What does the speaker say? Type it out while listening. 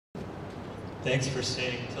Thanks for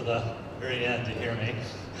staying till the very end to hear me.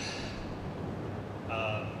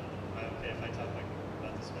 Okay if I talk like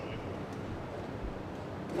about this way?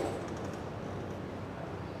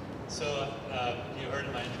 So you heard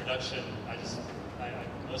in my introduction,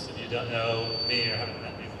 most of you don't know me or haven't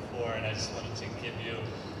met me before, and I just wanted to give you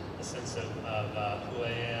a sense of who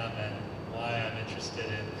I am and why I'm interested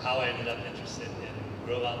in, how I ended up interested in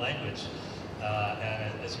Groban language.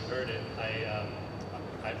 And as you heard it,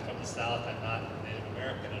 I'm from the South. I'm not Native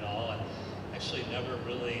American at all, and actually never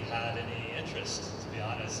really had any interest, to be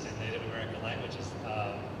honest, in Native American languages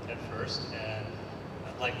at first. And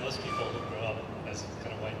like most people who grow up as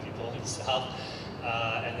kind of white people in the South,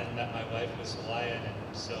 and then met my wife who's Hawaiian,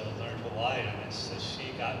 and so learned Hawaiian, and so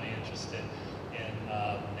she got me interested in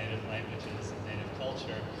Native languages and Native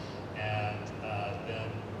culture. And then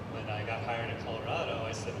when I got hired in Colorado,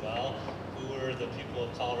 I said, well, who are the people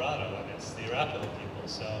of Colorado? And it's the Arapaho people.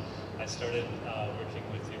 So I started working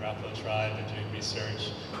with the Arapaho tribe and doing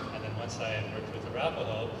research. And then once I had worked with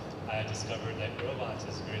Arapaho, I discovered that Groban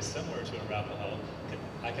is very similar to Arapaho.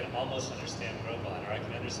 I can almost understand Groban, or I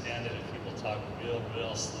can understand it if people talk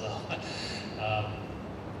real slow.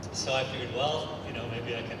 So I figured, well,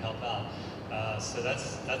 maybe I can help out. So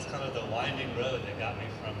that's kind of the winding road that got me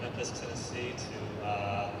from Memphis, Tennessee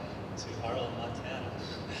to Harlan, Montana.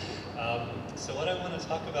 So what I want to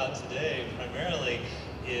talk about today primarily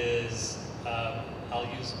is I'll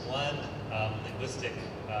use one linguistic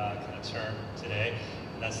kind of term today,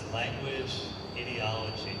 and that's language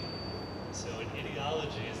ideology. So an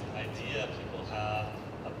ideology is an idea people have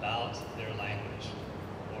about their language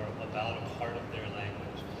or about a part of their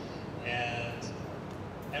language. And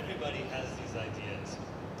everybody has these ideas.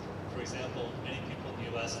 For example, many people in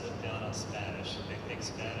the US look down on Spanish. They think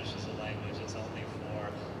Spanish is a language that's only for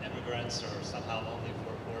immigrants or somehow only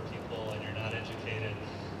for poor people, and you're not educated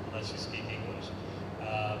unless you speak English.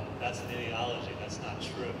 That's an ideology. That's not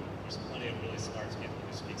true. There's plenty of really smart people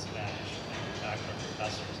who speak Spanish, and in fact are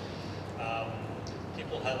professors.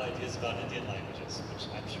 People have ideas about Indian languages, which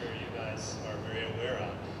I'm sure you guys are very aware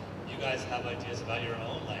of. You guys have ideas about your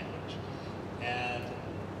own language. And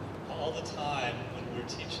all the time, when we're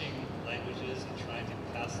teaching languages and trying to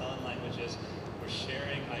pass on languages, we're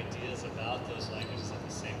sharing ideas about those languages at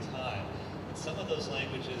the same time. And some of those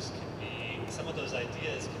ideas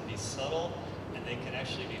can be subtle, and they can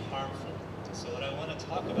actually be harmful. So what I want to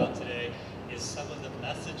talk about today is some of the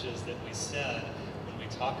messages that we send when we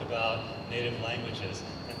talk about native languages,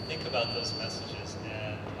 and think about those messages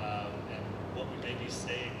and what we may be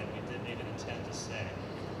saying that we didn't even intend to say.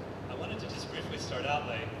 I wanted to just briefly start out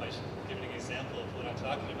by giving an example of what I'm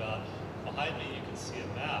talking about. Behind me, you can see a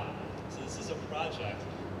map. So this is a project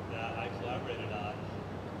that I collaborated on.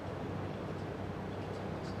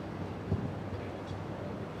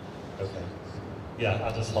 Okay. Yeah,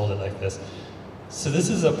 I'll just hold it like this. So this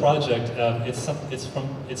is a project. It's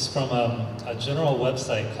from a general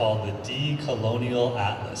website called the Decolonial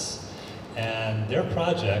Atlas, and their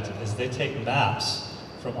project is they take maps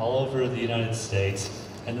from all over the United States,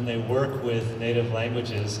 and then they work with native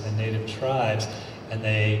languages and native tribes, and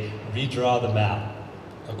they redraw the map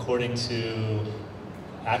according to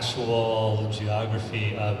actual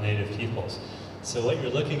geography of native peoples. So what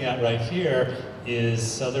you're looking at right here is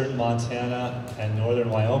southern Montana and northern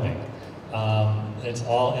Wyoming. It's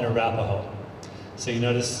all in Arapaho. So you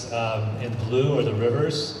notice in blue are the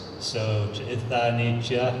rivers. So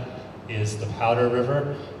Ch'itha-Nichia is the Powder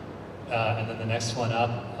River. And then the next one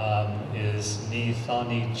up is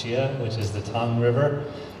Ni-Tha-Nichia, which is the Tongue River.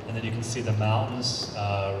 And then you can see the mountains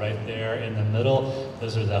right there in the middle.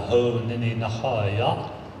 Those are the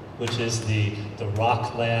Ho-Nini-Nahaya, which is the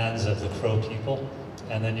rock lands of the Crow people.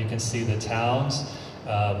 And then you can see the towns.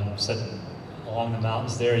 So along the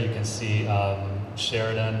mountains there, you can see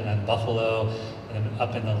Sheridan and Buffalo. And then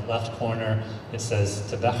up in the left corner, it says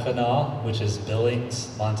Tebechana, which is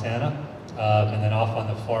Billings, Montana. And then off on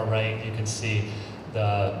the far right, you can see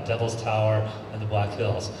the Devil's Tower and the Black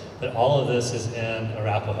Hills. But all of this is in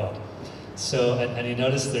Arapaho. So, and you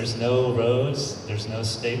notice there's no roads, there's no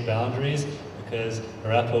state boundaries, because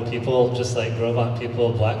Arapaho people, just like Groban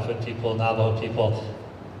people, Blackfoot people, Navajo people,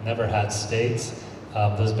 never had states.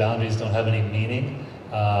 Those boundaries don't have any meaning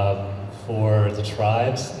for the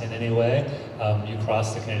tribes in any way. You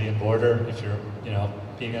cross the Canadian border if you're,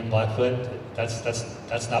 being in Blackfoot.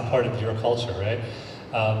 That's not part of your culture, right?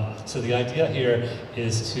 So the idea here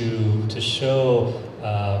is to show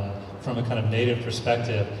from a kind of native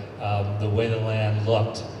perspective the way the land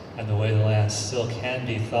looked and the way the land still can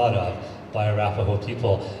be thought of by Arapaho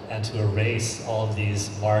people, and to erase all of these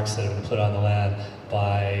marks that have been put on the land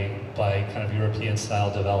by kind of European style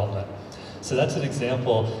development. So that's an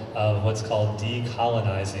example of what's called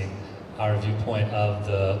decolonizing our viewpoint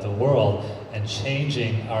of the world and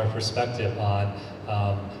changing our perspective on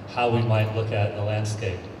how we might look at the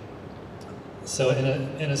landscape. So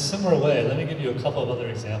in a similar way, let me give you a couple of other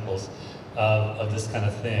examples of this kind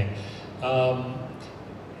of thing.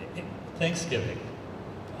 Thanksgiving.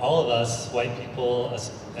 All of us, white people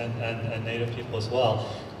and Native people as well,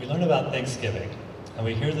 we learn about Thanksgiving. And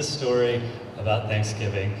we hear the story about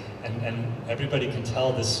Thanksgiving, and everybody can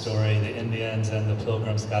tell this story. The Indians and the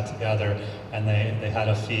Pilgrims got together, and they had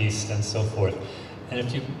a feast and so forth. And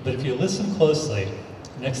if you listen closely,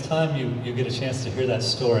 next time you get a chance to hear that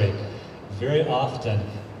story, very often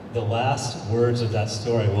the last words of that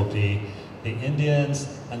story will be, the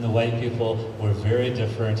Indians and the white people were very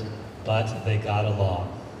different, but they got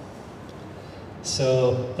along.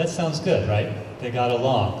 So that sounds good, right? They got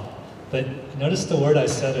along. But notice the word I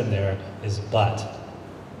said in there is but.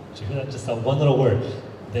 Did you hear that? Just that one little word.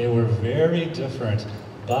 They were very different,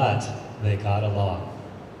 but they got along.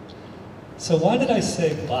 So why did I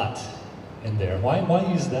say but in there?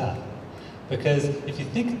 Why use that? Because if you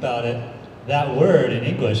think about it, that word in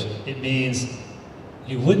English, it means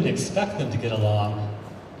you wouldn't expect them to get along,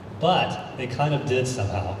 but they kind of did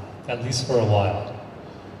somehow, at least for a while.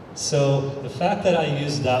 So the fact that I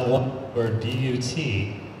used that one word,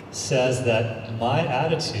 B-U-T, says that my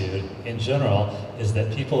attitude in general is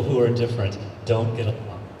that people who are different don't get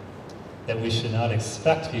along. That we should not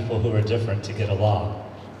expect people who are different to get along.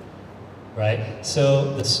 Right?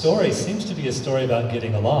 So the story seems to be a story about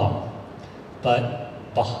getting along,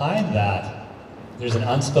 but behind that, there's an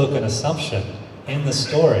unspoken assumption in the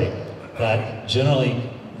story that generally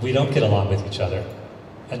we don't get along with each other.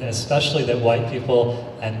 And especially that white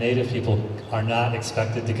people and Native people are not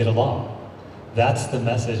expected to get along. That's the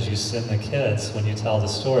message you send the kids when you tell the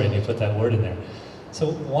story and you put that word in there.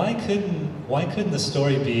 So why couldn't the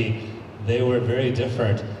story be they were very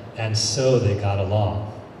different and so they got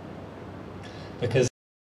along? Because if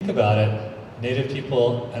you think about it, Native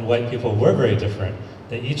people and white people were very different.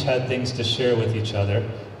 They each had things to share with each other.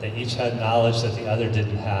 They each had knowledge that the other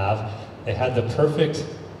didn't have. They had the perfect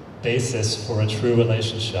basis for a true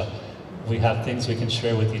relationship. We have things we can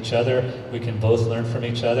share with each other. We can both learn from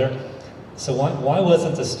each other. So why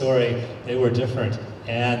wasn't the story they were different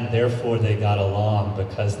and therefore they got along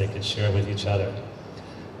because they could share with each other?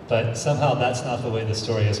 But somehow that's not the way the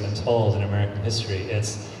story has been told in American history.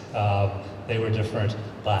 It's they were different,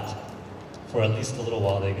 but for at least a little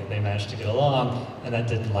while they managed to get along, and that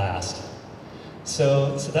didn't last.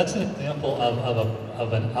 So that's an example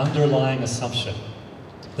of an underlying assumption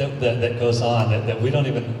that goes on that we're not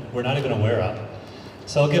even aware of.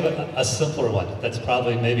 So I'll give a simpler one that's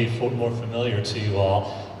probably maybe more familiar to you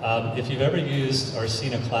all. If you've ever used or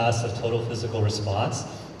seen a class of total physical response,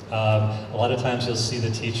 a lot of times you'll see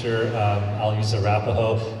the teacher, I'll use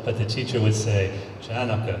Arapaho, but the teacher would say,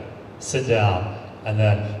 Janaka, sit down, and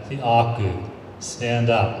then Tiaku, stand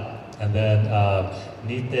up, and then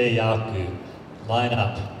Nite Yaku, line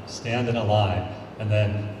up, stand in a line, and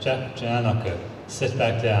then Janaka, sit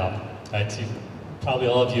back down. Right? Probably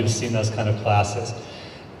all of you have seen those kind of classes.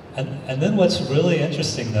 And then what's really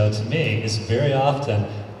interesting though to me is very often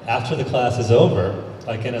after the class is over,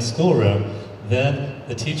 like in a schoolroom, then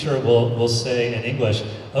the teacher will say in English,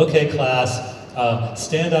 okay class,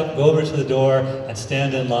 stand up, go over to the door and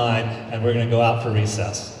stand in line and we're going to go out for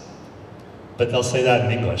recess. But they'll say that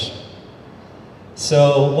in English.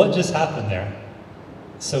 So what just happened there?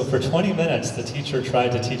 So for 20 minutes the teacher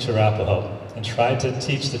tried to teach Arapaho and tried to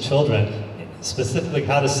teach the children specifically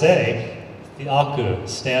how to say Tiaku,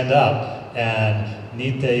 stand up, and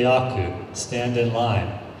Nite Yaku, stand in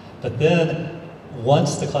line. But then,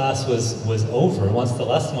 once the class was over, once the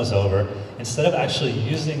lesson was over, instead of actually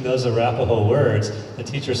using those Arapaho words, the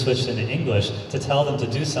teacher switched into English to tell them to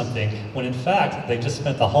do something, when in fact, they just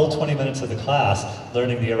spent the whole 20 minutes of the class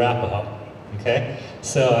learning the Arapaho. Okay?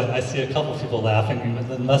 So I see a couple people laughing,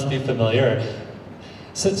 it must be familiar.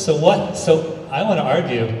 So I want to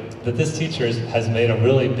argue that this teacher has made a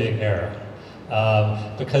really big error.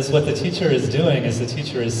 Because what the teacher is doing is the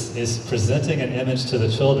teacher is presenting an image to the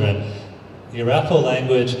children. The Arapaho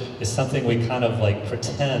language is something we kind of like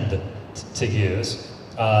pretend to use.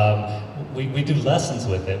 We do lessons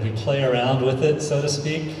with it, we play around with it, so to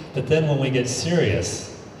speak, but then when we get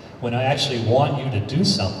serious, when I actually want you to do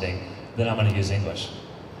something, then I'm going to use English.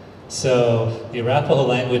 So the Arapaho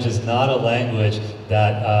language is not a language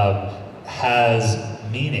that has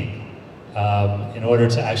meaning. In order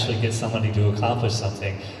to actually get somebody to accomplish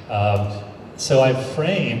something. So I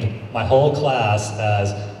framed my whole class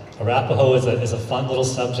as Arapaho is a fun little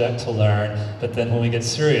subject to learn, but then when we get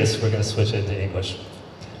serious, we're going to switch it to English.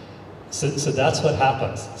 So that's what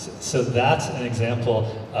happens. So that's an example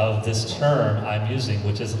of this term I'm using,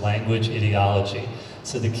 which is language ideology.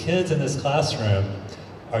 So the kids in this classroom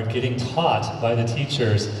are getting taught by the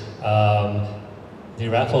teachers, the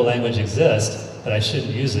Arapaho language exists, but I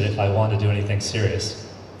shouldn't use it if I want to do anything serious.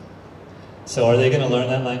 So are they going to learn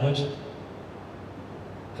that language?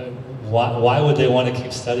 Why would they want to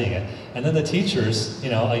keep studying it? And then the teachers,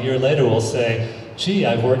 a year later will say, gee,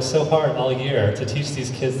 I've worked so hard all year to teach these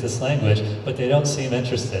kids this language, but they don't seem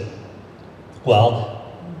interested. Well,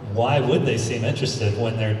 why would they seem interested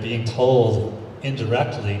when they're being told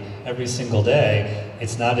indirectly every single day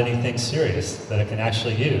it's not anything serious that it can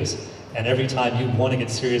actually use? And every time you want to get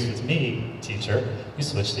serious with me, teacher, you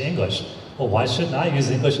switch to English. Well, why shouldn't I use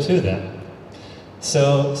English too then?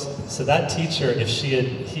 So that teacher, if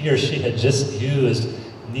he or she had just used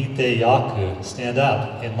Nite Yaku, stand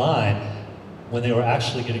up in line, when they were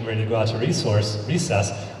actually getting ready to go out to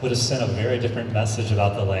recess, would have sent a very different message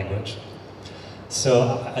about the language.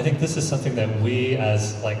 So I think this is something that we,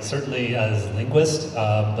 certainly as linguists,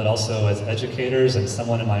 but also as educators and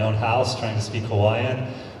someone in my own house trying to speak Hawaiian,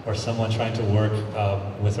 or someone trying to work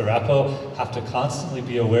with Arapaho, have to constantly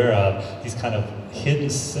be aware of these kind of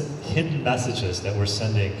hidden messages that we're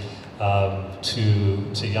sending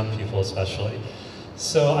to young people especially.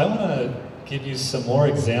 So I want to give you some more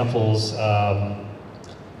examples of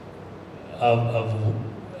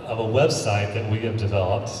a website that we have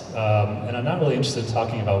developed. And I'm not really interested in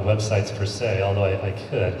talking about websites per se, although I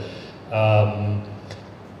could.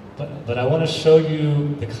 But I want to show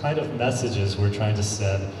you the kind of messages we're trying to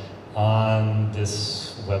send on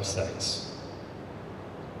this website.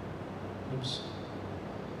 Oops.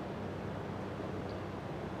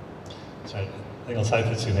 Sorry, I think I'll type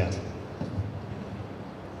with 2 hands.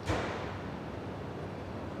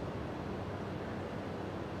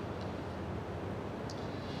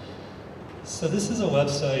 So this is a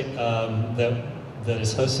website that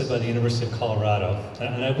is hosted by the University of Colorado.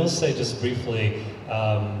 And I will say just briefly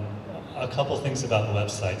a couple things about the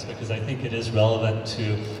websites, because I think it is relevant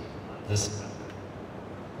to this,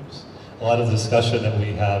 a lot of the discussion that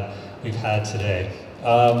we've had today.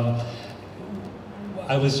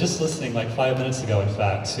 I was just listening like 5 minutes ago, in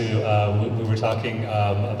fact, to, we were talking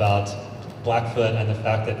about Blackfoot and the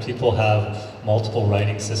fact that people have multiple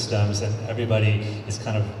writing systems and everybody is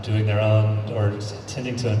kind of doing their own or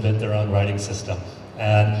tending to invent their own writing system.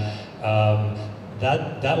 And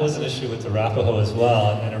that was an issue with Arapaho as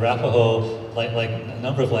well. And Arapaho, like a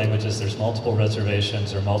number of languages, there's multiple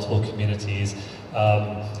reservations or multiple communities.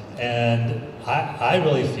 And I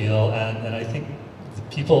really feel, and I think the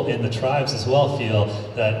people in the tribes as well feel,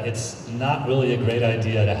 that it's not really a great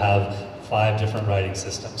idea to have 5 different writing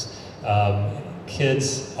systems.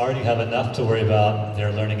 Kids already have enough to worry about.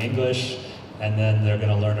 They're learning English, and then they're going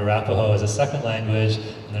to learn Arapaho as a second language,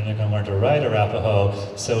 and then they're going to learn to write Arapaho.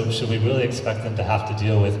 So should we really expect them to have to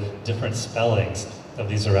deal with different spellings of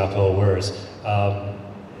these Arapaho words?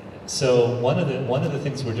 So one of the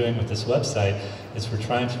things we're doing with this website is we're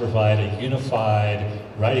trying to provide a unified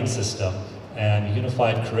writing system and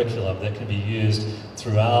unified curriculum that can be used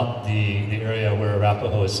throughout the area where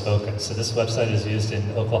Arapaho is spoken. So this website is used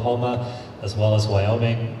in Oklahoma, as well as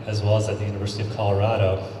Wyoming, as well as at the University of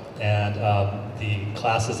Colorado. And the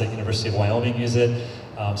classes at University of Wyoming use it,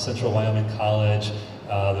 Central Wyoming College,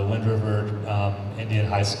 the Wind River Indian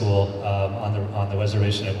High School on the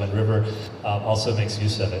reservation at Wind River also makes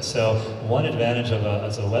use of it. So one advantage of a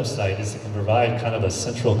website is it can provide kind of a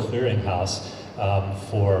central clearinghouse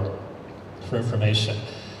for information.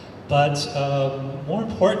 But more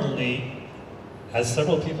importantly, as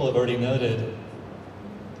several people have already noted,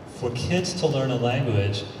 for kids to learn a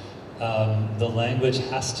language, the language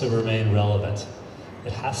has to remain relevant.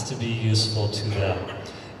 It has to be useful to them.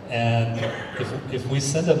 And if we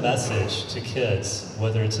send a message to kids,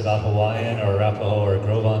 whether it's about Hawaiian or Arapaho or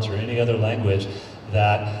Grovant or any other language,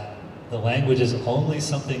 that the language is only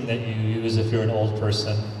something that you use if you're an old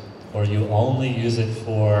person, or you only use it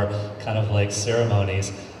for kind of like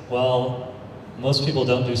ceremonies, well, most people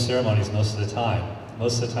don't do ceremonies most of the time.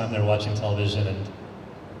 Most of the time they're watching television and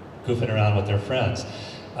goofing around with their friends.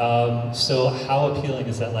 So how appealing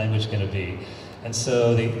is that language going to be? And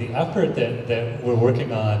so the effort that we're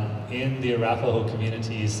working on in the Arapaho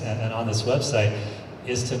communities and on this website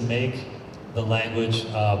is to make the language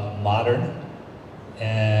modern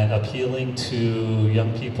and appealing to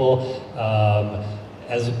young people,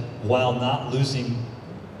 while not losing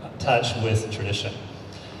touch with tradition.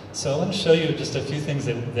 So I want to show you just a few things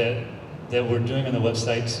that that we're doing on the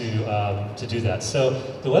website to do that. So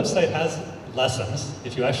the website has lessons.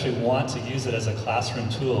 If you actually want to use it as a classroom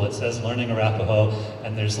tool, it says Learning Arapaho,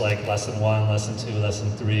 and there's like lesson 1, lesson 2, lesson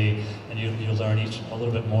 3, and you learn a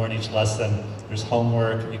little bit more in each lesson. There's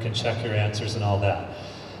homework, you can check your answers and all that.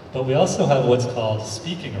 But we also have what's called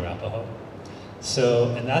Speaking Arapaho. So,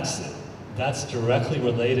 and that's directly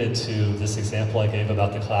related to this example I gave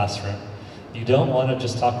about the classroom. You don't want to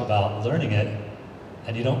just talk about learning it,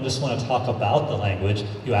 and you don't just want to talk about the language,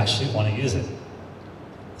 you actually want to use it.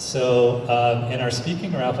 So in our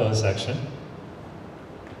Speaking Arapaho section,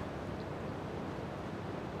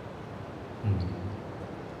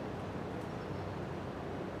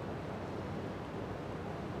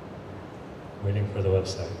 waiting for the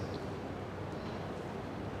website.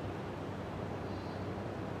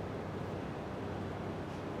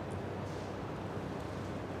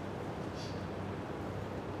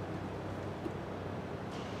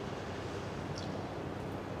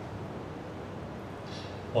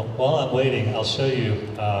 Well, while I'm waiting, I'll show you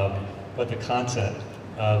what the content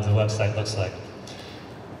of the website looks like.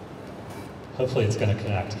 Hopefully it's going to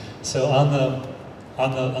connect. So on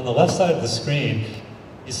the left side of the screen,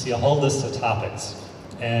 you see a whole list of topics.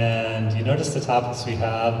 And you notice the topics we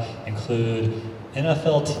have include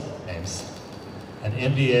NFL team names, and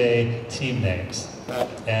NBA team names,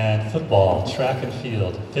 and football, track and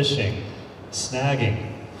field, fishing, snagging,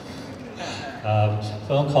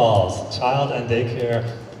 phone calls, child and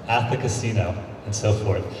daycare at the casino, and so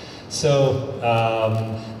forth. So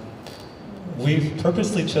we've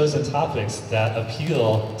purposely chosen topics that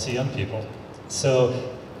appeal to young people. So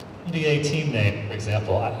NBA team name, for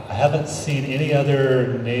example, I haven't seen any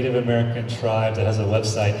other Native American tribe that has a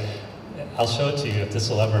website. I'll show it to you if this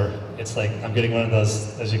will ever, it's like I'm getting one of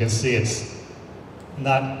those, as you can see, it's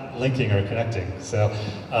not linking or connecting. So,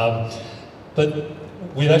 but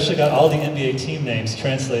we've actually got all the NBA team names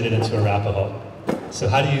translated into Arapaho. So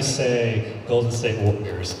how do you say Golden State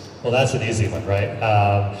Warriors? Well, that's an easy one, right?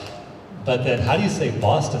 But then how do you say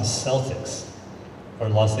Boston Celtics or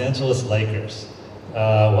Los Angeles Lakers?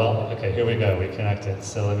 Well, okay, here we go, we connected.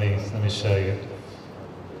 So let me show you.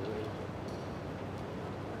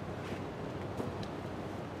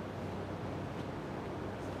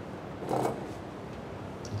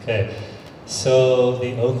 Okay, so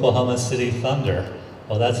the Oklahoma City Thunder.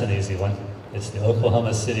 Well, that's an easy one. It's the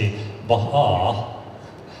Oklahoma City Baja,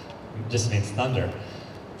 just means thunder.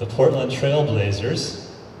 The Portland Trail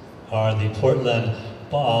Blazers are the Portland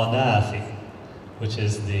Ba'anathi, which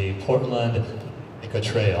is the Portland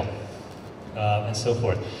Trail, and so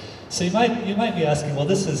forth. So you might be asking, well,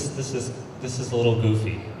 this is a little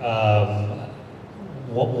goofy.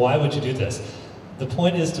 Why would you do this? The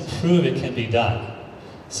point is to prove it can be done.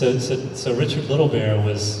 So Richard Littlebear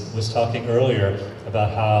was talking earlier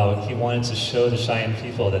about how he wanted to show the Cheyenne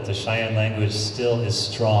people that the Cheyenne language still is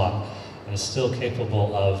strong and is still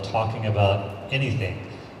capable of talking about anything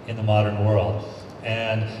in the modern world.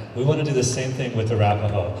 And we want to do the same thing with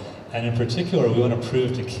Arapaho. And in particular, we want to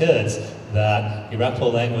prove to kids that the Arapaho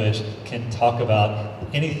language can talk about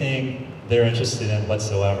anything they're interested in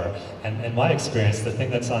whatsoever. And in my experience, the thing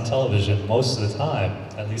that's on television most of the time,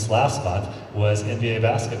 at least last month, was NBA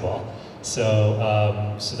basketball.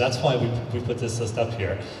 So, so that's why we put this list up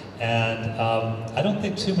here. And I don't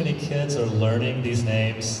think too many kids are learning these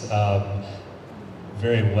names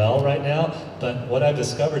very well right now, but what I've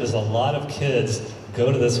discovered is a lot of kids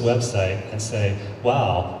go to this website and say,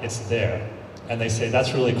 wow, it's there. And they say,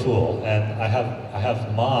 that's really cool. And I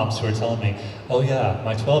have moms who are telling me, oh yeah,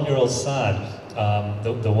 my 12-year-old son,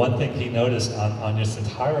 the one thing he noticed on this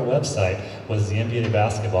entire website was the NBA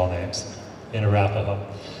basketball names in Arapaho.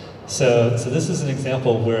 So this is an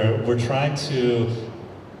example where we're trying to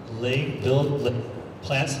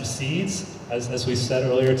plant some seeds, as we said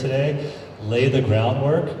earlier today, lay the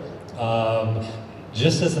groundwork,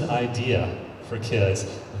 just as an idea for kids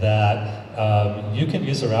that you can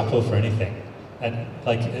use Arapaho for anything. And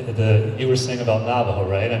like you were saying about Navajo,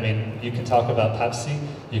 right? I mean, you can talk about Pepsi,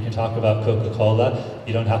 you can talk about Coca-Cola,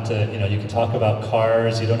 you don't have to, you can talk about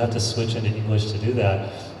cars, you don't have to switch into English to do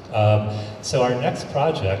that. So our next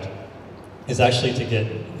project is actually to get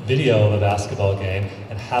video of a basketball game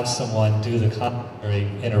and have someone do the commentary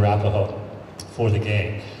in Arapaho for the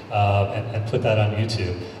game and put that on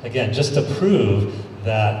YouTube. Again, just to prove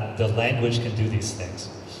that the language can do these things.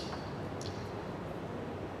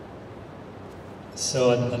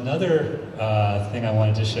 So another thing I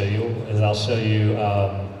wanted to show you is I'll show you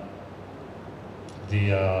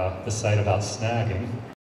the site about snagging.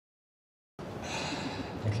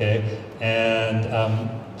 Okay, and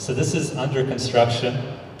so this is under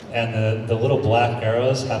construction. and the little black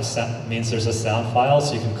arrows have means there's a sound file,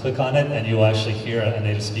 so you can click on it and you'll actually hear a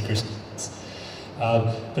native speaker's voice.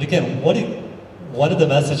 But again, one of the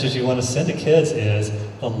messages you want to send to kids is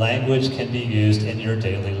the language can be used in your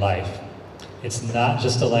daily life. It's not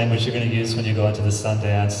just a language you're going to use when you go into the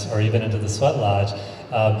Sundance or even into the Sweat Lodge.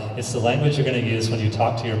 It's the language you're going to use when you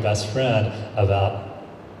talk to your best friend about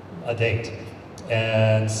a date.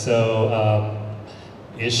 And so,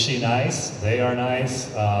 is she nice? They are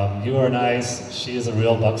nice. You are nice. She is a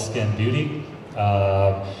real buckskin beauty.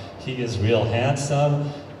 He is real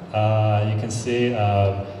handsome. You can see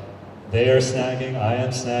they are snagging. I am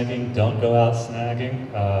snagging. Don't go out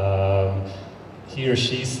snagging. He or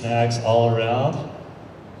she snags all around.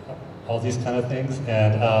 All these kind of things.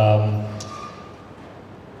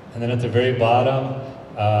 And then at the very bottom,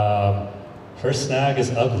 her snag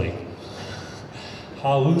is ugly.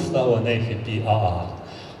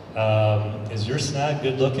 Is your snag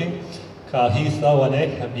good looking?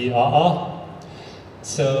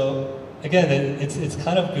 So again, it's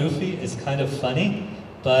kind of goofy, it's kind of funny,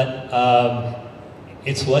 but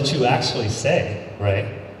it's what you actually say,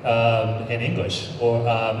 right? In English,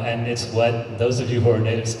 and it's what those of you who are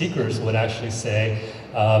native speakers would actually say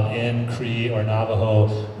in Cree or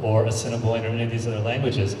Navajo or Assiniboine or any of these other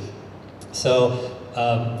languages. So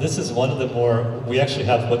this is one of the more, we actually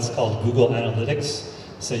have what's called Google Analytics,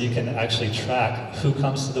 so you can actually track who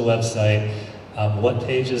comes to the website, what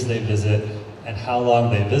pages they visit, and how long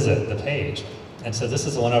they visit the page. And so this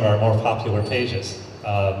is one of our more popular pages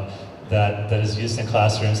that is used in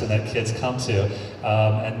classrooms and that kids come to,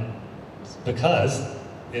 and because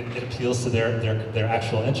it appeals to their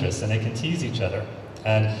actual interests, and they can tease each other.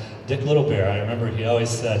 And Dick Littlebear, I remember he always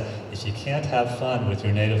said, if you can't have fun with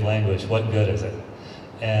your native language, what good is it?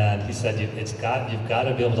 And he said, you've got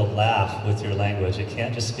to be able to laugh with your language. It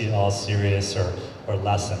can't just be all serious or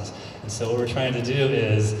lessons. And so what we're trying to do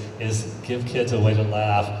is give kids a way to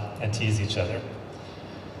laugh and tease each other.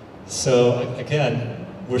 So again,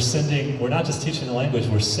 we're not just teaching the language,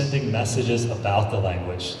 we're sending messages about the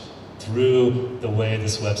language through the way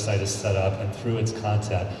this website is set up and through its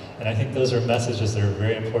content. And I think those are messages that are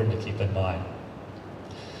very important to keep in mind.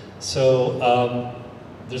 So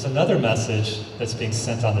there's another message that's being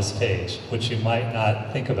sent on this page, which you might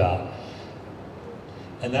not think about.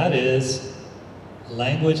 And that is,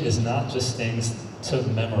 language is not just things to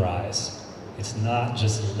memorize. It's not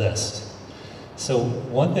just lists. So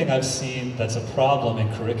one thing I've seen that's a problem in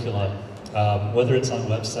curriculum, whether it's on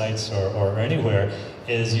websites or anywhere,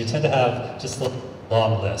 is you tend to have just a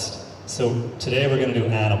long list. So today we're going to do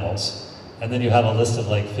animals, and then you have a list of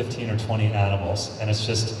like 15 or 20 animals, and it's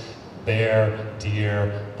just bear,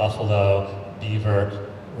 deer, buffalo, beaver,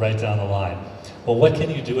 right down the line. Well, what can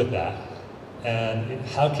you do with that? And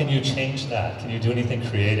how can you change that? Can you do anything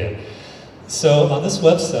creative? So on this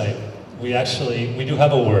website, we do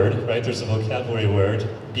have a word, right? There's a vocabulary word,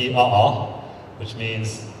 bi-a-a, which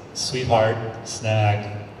means sweetheart, snag,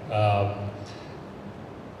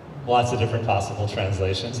 lots of different possible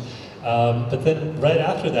translations. But then right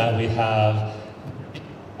after that, we have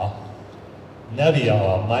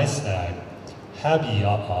nebi-a-a, my snag,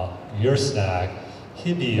 habi-a-a, your snag,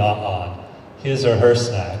 hibi-a-a, his or her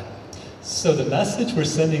snag. So the message we're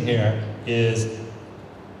sending here is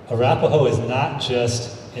Arapaho is not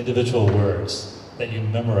just individual words that you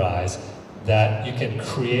memorize, that you can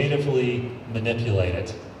creatively manipulate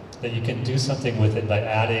it, that you can do something with it by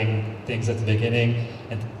adding things at the beginning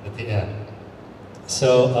and at the end.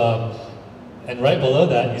 So, and right below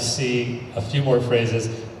that you see a few more phrases.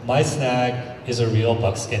 My snag is a real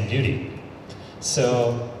buckskin beauty.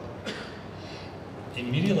 So,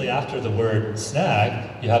 immediately after the word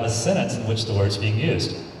snag, you have a sentence in which the word's being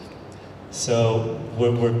used. So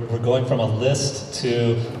we're going from a list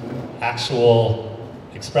to actual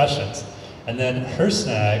expressions. And then her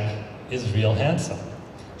snag is real handsome.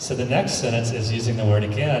 So the next sentence is using the word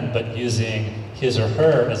again, but using his or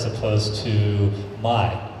her as opposed to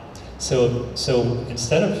my. So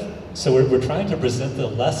we're trying to present the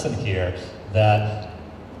lesson here that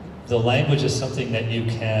the language is something that you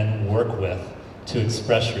can work with to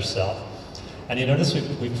express yourself. And you notice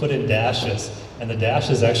we put in dashes, and the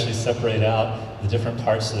dashes actually separate out the different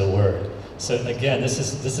parts of the word. So again, this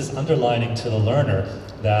is underlining to the learner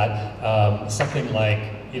that something like,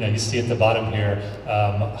 you see at the bottom here,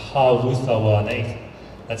 ha-wutha-wa-nate.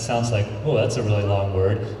 That sounds like, oh, that's a really long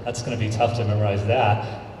word. That's going to be tough to memorize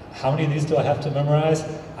that. How many of these do I have to memorize?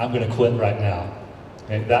 I'm going to quit right now.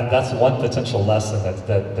 Okay? That's one potential lesson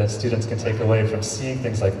that students can take away from seeing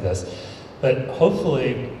things like this. But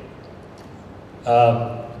hopefully,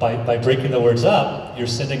 by breaking the words up, you're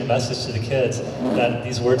sending a message to the kids that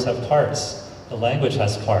these words have parts. The language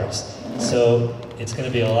has parts. So it's going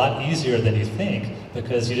to be a lot easier than you think,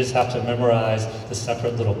 because you just have to memorize the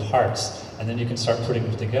separate little parts, and then you can start putting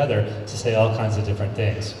them together to say all kinds of different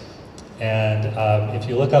things. And if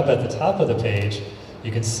you look up at the top of the page,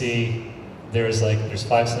 you can see there's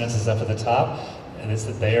 5 sentences up at the top, and it's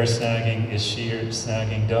that they are snagging, is she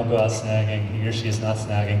snagging, don't go out snagging, he or she is not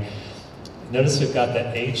snagging. Notice we've got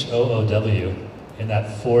the H-O-O-W in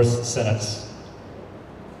that 4th sentence.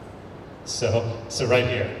 So right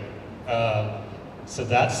here. So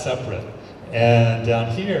that's separate. And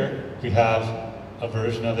down here, we have a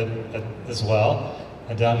version of it as well.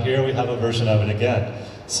 And down here, we have a version of it again.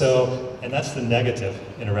 So, and that's the negative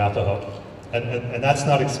in Arapaho. And that's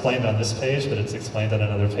not explained on this page, but it's explained on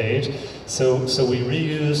another page. So we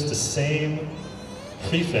reuse the same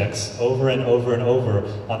prefix over and over and over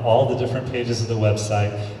on all the different pages of the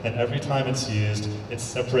website, and every time it's used, it's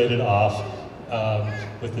separated off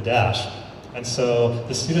with the dash. And so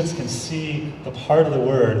the students can see the part of the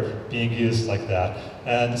word being used like that.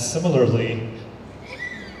 And similarly,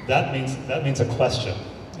 that means a question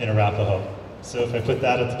in Arapaho. So if I put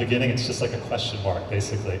that at the beginning, it's just like a question mark,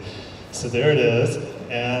 basically. So there it is,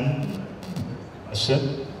 and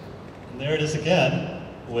question, and there it is again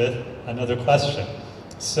with another question.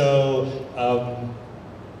 So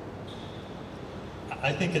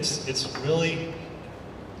I think it's really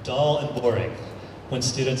dull and boring when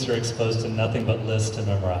students are exposed to nothing but lists to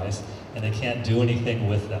memorize, and they can't do anything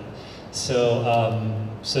with them. So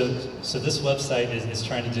this website is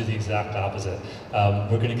trying to do the exact opposite.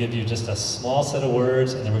 We're going to give you just a small set of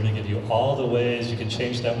words, and then we're going to give you all the ways you can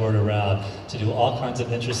change that word around to do all kinds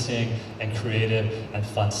of interesting and creative and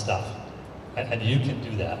fun stuff. And you can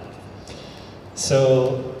do that.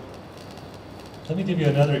 So let me give you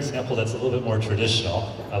another example that's a little bit more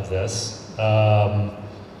traditional of this.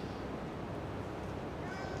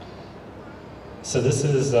 So this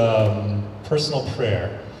is personal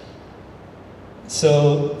prayer.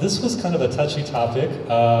 So this was kind of a touchy topic.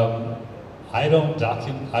 I'm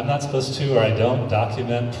not supposed to, or I don't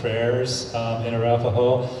document prayers in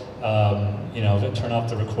Arapaho. You know, turn off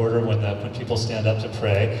the recorder when people stand up to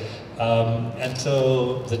pray. And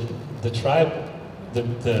so the tribe,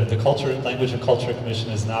 the Culture, Language and Culture Commission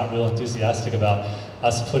is not real enthusiastic about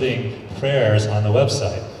us putting prayers on the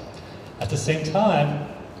website. At the same time,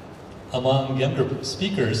 among younger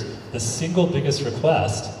speakers, the single biggest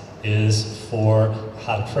request is for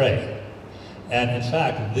how to pray. And in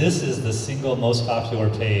fact, this is the single most popular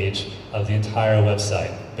page of the entire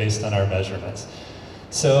website based on our measurements.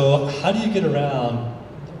 So how do you get around,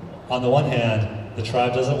 on the one hand, the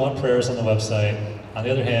tribe doesn't want prayers on the website, on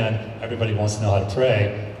the other hand, everybody wants to know how to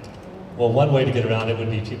pray? Well, one way to get around it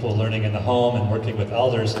would be people learning in the home and working with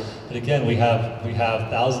elders. But again, we have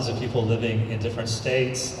thousands of people living in different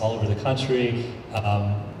states all over the country,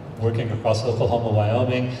 working across Oklahoma,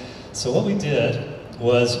 Wyoming. So what we did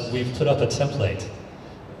was we've put up a template.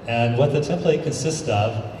 And what the template consists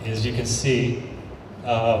of is, you can see,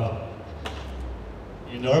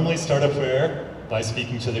 you normally start a prayer by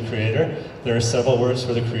speaking to the Creator. There are several words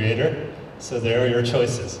for the Creator, so there are your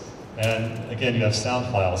choices. And again, you have sound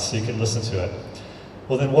files, so you can listen to it.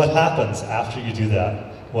 Well, then what happens after you do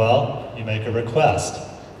that? Well, you make a request.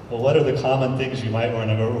 Well, what are the common things you might want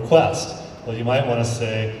to request? Well, you might want to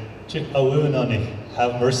say,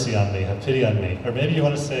 have mercy on me, have pity on me. Or maybe you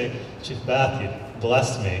want to say,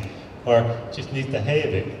 bless me. Or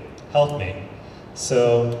help me.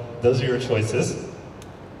 So those are your choices.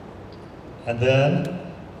 And then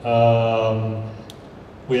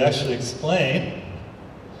we actually explain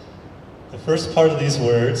the first part of these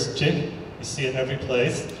words, you see it every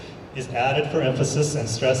place, is added for emphasis and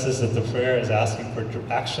stresses that the prayer is asking for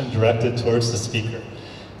action directed towards the speaker.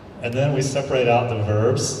 And then we separate out the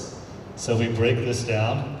verbs, so we break this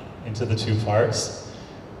down into the 2 parts.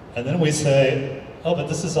 And then we say, oh, but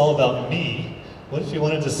this is all about me. What if you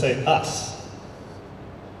wanted to say us?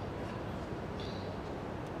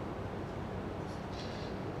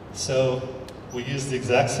 So we use the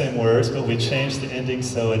exact same words, but we change the ending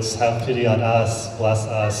so it's have pity on us, bless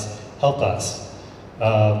us, help us.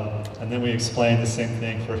 And then we explain the same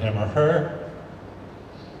thing for him or her.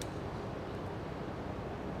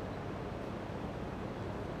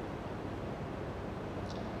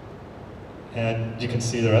 And you can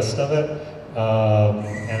see the rest of it.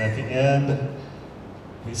 And at the end,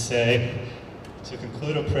 we say, to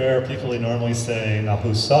conclude a prayer, people normally say,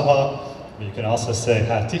 Nahu Saha. You can also say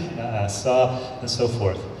hati, sa, and so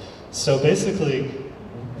forth. So basically,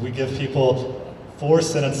 we give people 4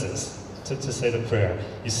 sentences to say the prayer.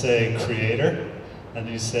 You say Creator, and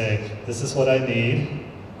you say, this is what I need,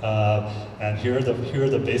 and here are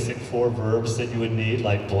the basic 4 verbs that you would need,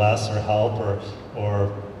 like bless or help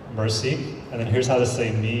or mercy. And then here's how to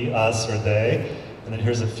say me, us, or they. And then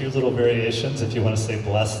here's a few little variations if you want to say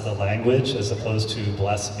bless the language as opposed to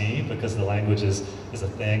bless me, because the language is a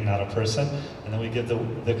thing, not a person. And then we give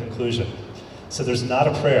the conclusion. So there's not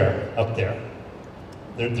a prayer up there.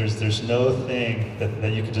 There's no thing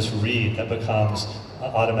that you can just read that becomes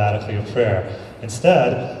automatically a prayer.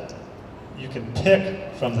 Instead, you can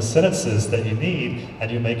pick from the sentences that you need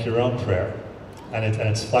and you make your own prayer. And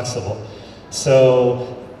it's flexible.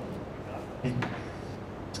 So,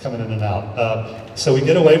 it's coming in and out. So we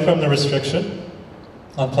get away from the restriction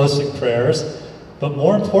on posting prayers, but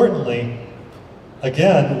more importantly,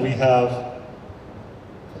 again,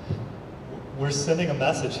 we're sending a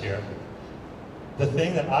message here. The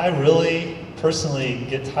thing that I really personally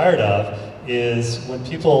get tired of is when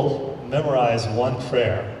people memorize one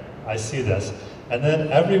prayer. I see this. And then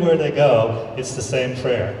everywhere they go, it's the same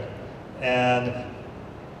prayer. And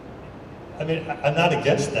I mean, I'm not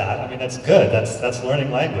against that. I mean, that's good. That's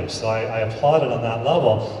learning language. So I applaud it on that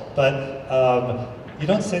level. But you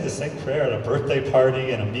don't say the same prayer at a birthday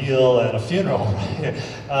party and a meal and a funeral,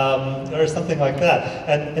 right? Or something like that.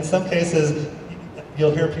 And in some cases, you'll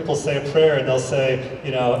hear people say a prayer and they'll say,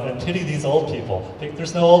 you know, and pity these old people.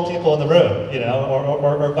 There's no old people in the room, you know,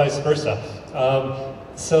 or vice versa.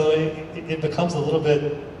 So it becomes a little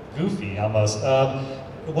bit goofy almost.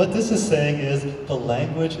 What this is saying is the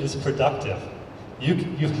language is productive. You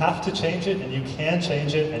have to change it, and you can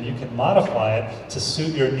change it, and you can modify it to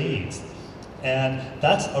suit your needs. And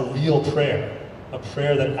that's a real prayer, a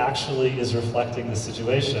prayer that actually is reflecting the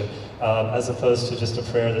situation, as opposed to just a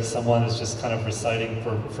prayer that someone is just kind of reciting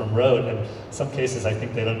from rote. And in some cases, I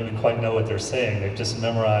think they don't even quite know what they're saying. They've just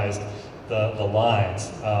memorized the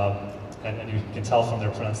lines, and you can tell from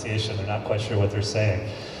their pronunciation they're not quite sure what they're saying.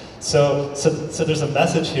 So there's a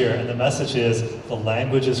message here, and the message is the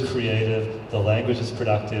language is creative, the language is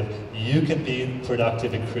productive. You can be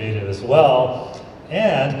productive and creative as well,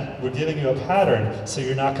 and we're giving you a pattern so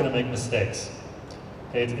you're not going to make mistakes.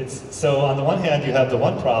 Okay, so on the one hand, you have the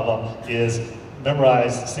one problem is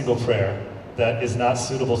memorize single prayer that is not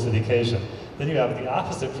suitable to the occasion. Then you have the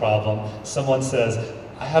opposite problem. Someone says,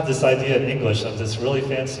 I have this idea in English of this really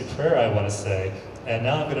fancy prayer I want to say, and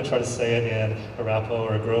now I'm going to try to say it in Arapaho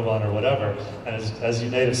or Grovan or whatever. And as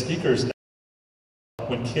you native speakers know,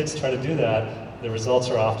 when kids try to do that, the results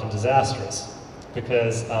are often disastrous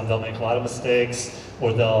because they'll make a lot of mistakes,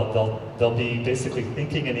 or they'll be basically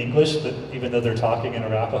thinking in English, but even though they're talking in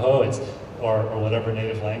Arapaho, or whatever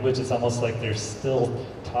native language, it's almost like they're still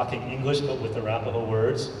talking English but with Arapaho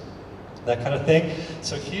words, that kind of thing.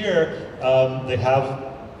 So here they have.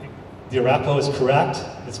 The Arapaho is correct.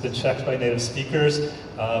 It's been checked by native speakers.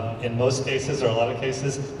 In most cases, or a lot of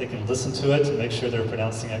cases, they can listen to it to make sure they're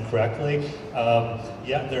pronouncing it correctly.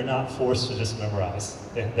 Yet they're not forced to just memorize.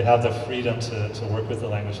 They have the freedom to work with the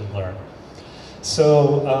language and learn.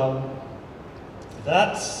 So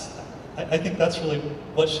I think that's really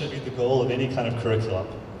what should be the goal of any kind of curriculum,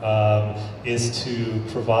 is to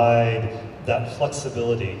provide that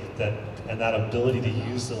flexibility and that ability to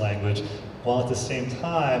use the language, while at the same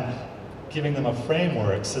time giving them a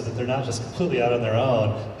framework so that they're not just completely out on their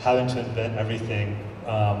own, having to invent everything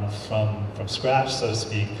from scratch, so to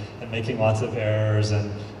speak, and making lots of errors and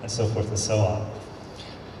so forth and so on.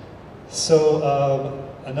 So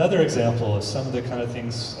another example of some of the kind of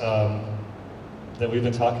things that we've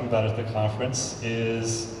been talking about at the conference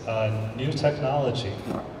is new technology.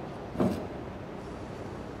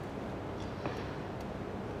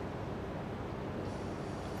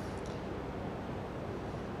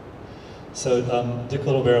 So Dick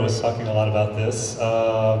Littlebear was talking a lot about this.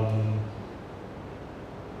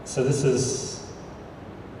 So this is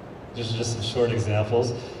just some short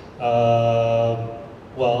examples.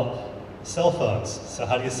 Well, cell phones. So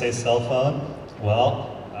how do you say cell phone?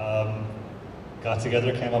 Well, got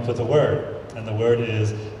together, came up with a word, and the word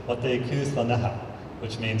is "wateiku-thanaha,"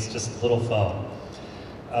 which means just little phone.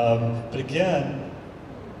 But again,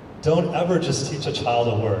 don't ever just teach a child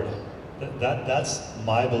a word. That's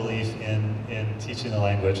my belief in teaching the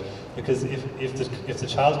language, because if the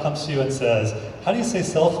child comes to you and says, how do you say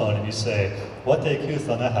cell phone? And you say,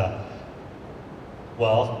 "wateiku-thanaha,"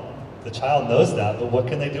 well, the child knows that, but what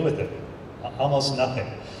can they do with it? Almost nothing.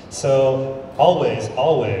 So always,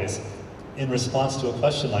 in response to a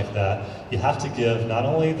question like that, you have to give not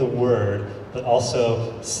only the word, but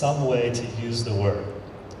also some way to use the word.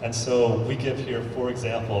 And so we give here 4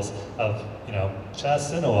 examples of, "Cha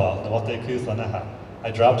sinoa na wateiku-thanaha,"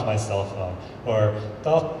 I dropped my cell phone. Or,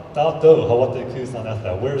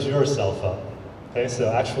 where's your cell phone? Okay, so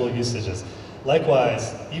actual usages.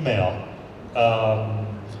 Likewise, email.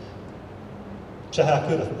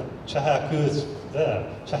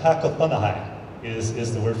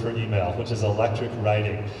 Is the word for email, which is electric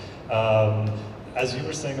writing. As you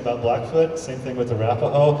were saying about Blackfoot, same thing with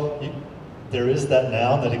Arapaho. There is that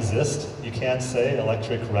noun that exists. You can say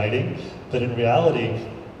electric writing, but in reality,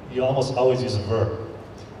 you almost always use a verb.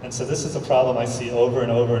 And so this is a problem I see over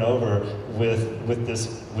and over and over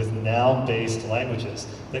with noun-based languages.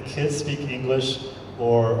 That kids speak English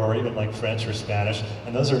or even like French or Spanish,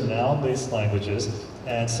 and those are noun-based languages,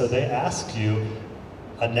 and so they ask you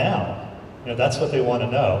a noun. That's what they want to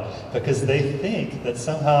know, because they think that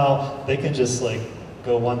somehow they can just like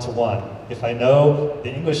go one-to-one. If I know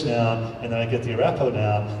the English noun and then I get the Arapaho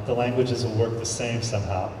noun, the languages will work the same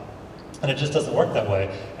somehow. And it just doesn't work that way.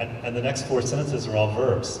 And the next 4 sentences are all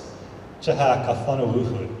verbs. Chaha kathana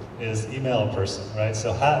wuhud is email a person, right?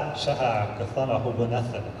 So ha chaha kathana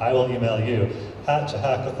hubunethan, I will email you. Ha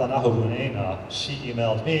chaha kathana hubunena, she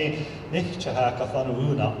emailed me. Nik chaha kathana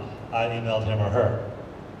wuna, I emailed him or her.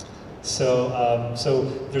 So, so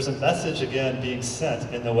there's a message again being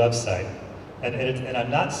sent in the website. And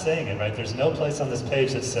I'm not saying it, right? There's no place on this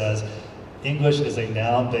page that says English is a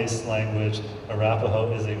noun-based language,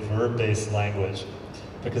 Arapaho is a verb-based language.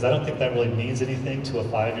 Because I don't think that really means anything to a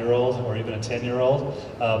 5-year-old or even a 10-year-old.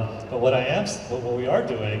 But what we are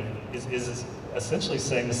doing is essentially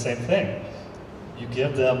saying the same thing. You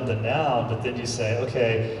give them the noun, but then you say,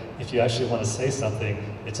 okay, if you actually want to say something,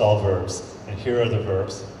 it's all verbs, and here are the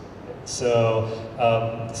verbs. So,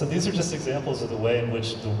 so these are just examples of the way in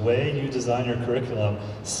which the way you design your curriculum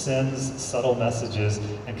sends subtle messages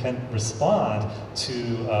and can respond to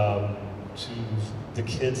the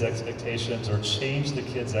kids' expectations or change the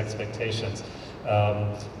kids' expectations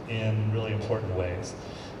in really important ways.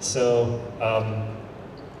 So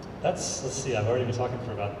let's see, I've already been talking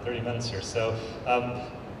for about 30 minutes here. So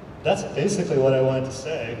that's basically what I wanted to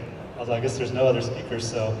say, although I guess there's no other speakers.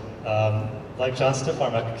 So like John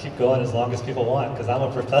Stiffarm, I could keep going as long as people want, because I'm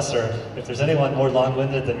a professor. If there's anyone more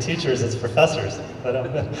long-winded than teachers, it's professors. But